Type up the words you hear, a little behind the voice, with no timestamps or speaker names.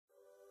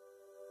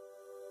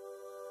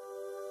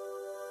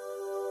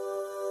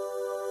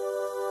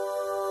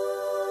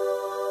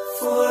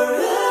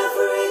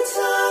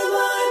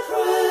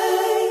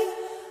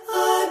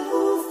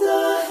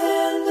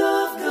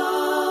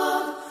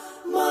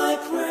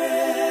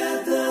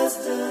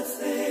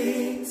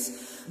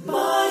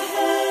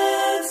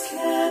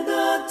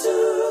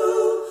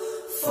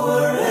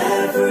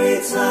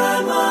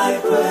I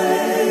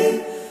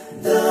pray,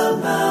 the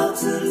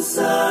mountains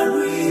are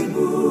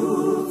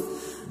removed,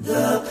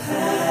 the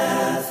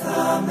path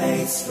are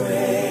made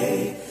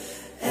straight,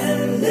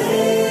 and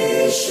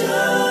nations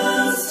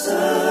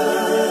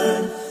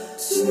turn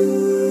to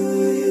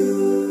you.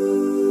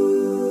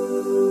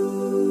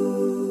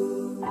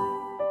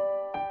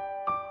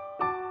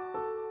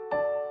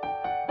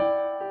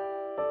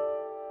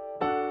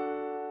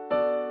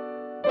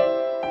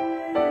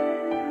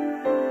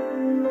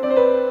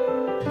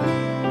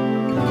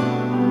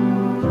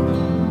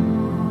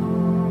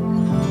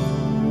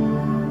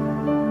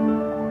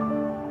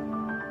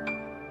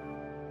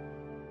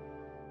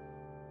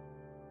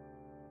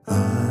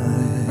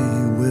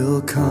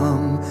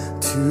 Come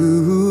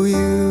to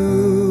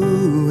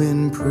you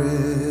in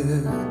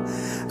prayer.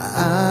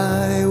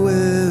 I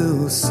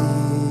will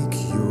seek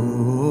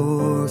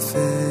your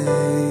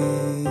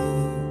face.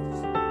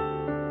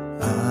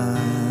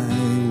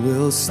 I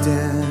will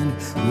stand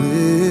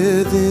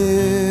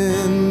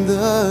within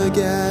the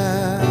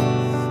gap,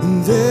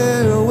 and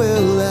there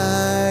will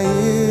I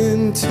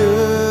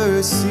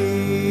intercede.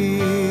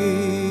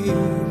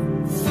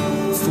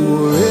 For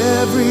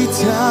every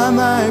time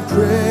I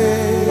pray,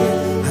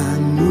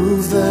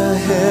 the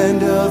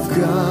hand of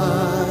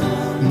God.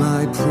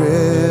 My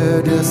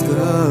prayer does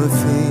the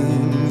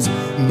things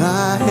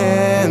my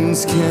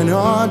hands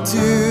cannot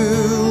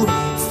do.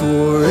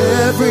 For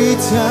every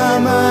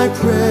time I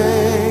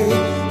pray,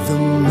 the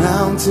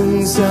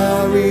mountains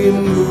are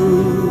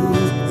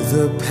removed,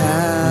 the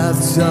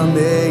paths are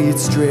made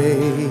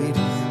straight,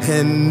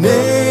 and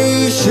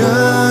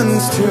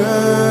nations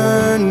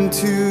turn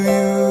to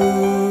you.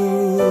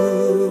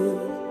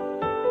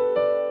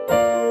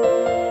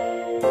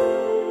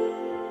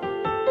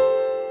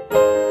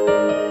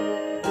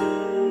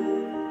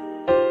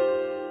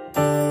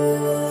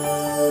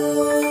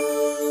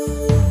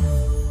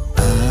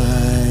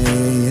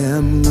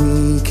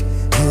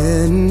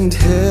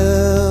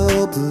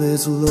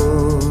 Helpless,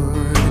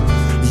 Lord,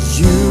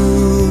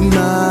 you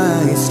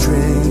my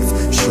strength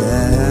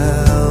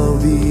shall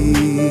be.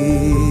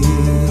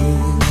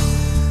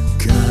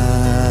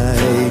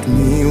 Guide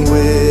me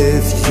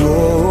with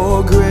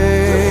your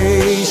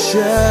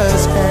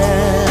gracious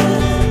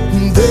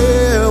hand,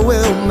 there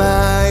will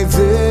my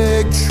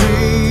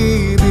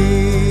victory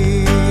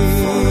be.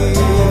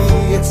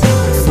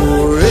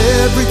 For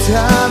every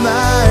time I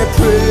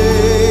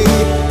pray,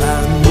 I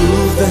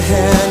move the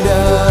hand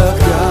of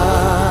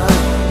God.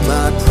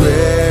 My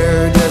prayer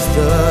does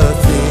the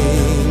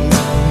things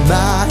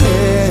my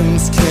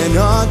hands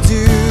cannot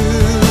do.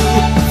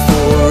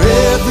 For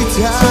every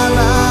time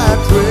I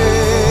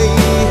pray,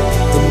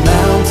 the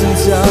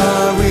mountains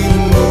are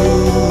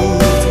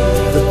removed,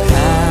 the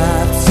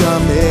paths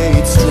are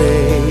made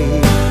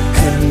straight,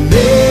 and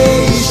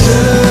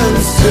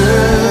nations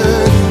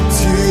turn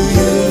to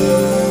you.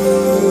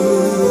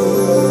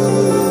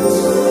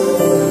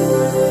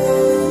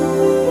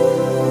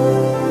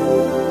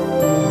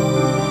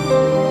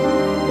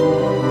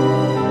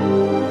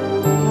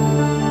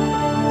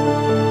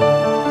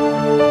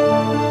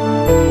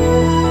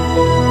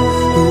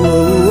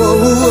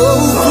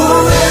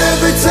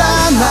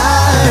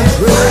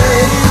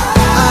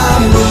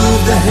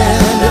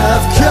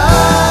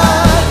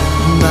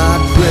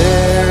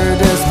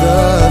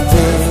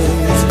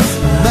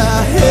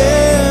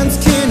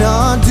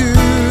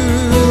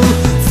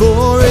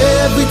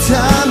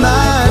 Time I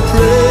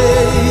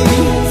pray,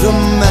 the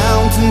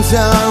mountains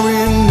are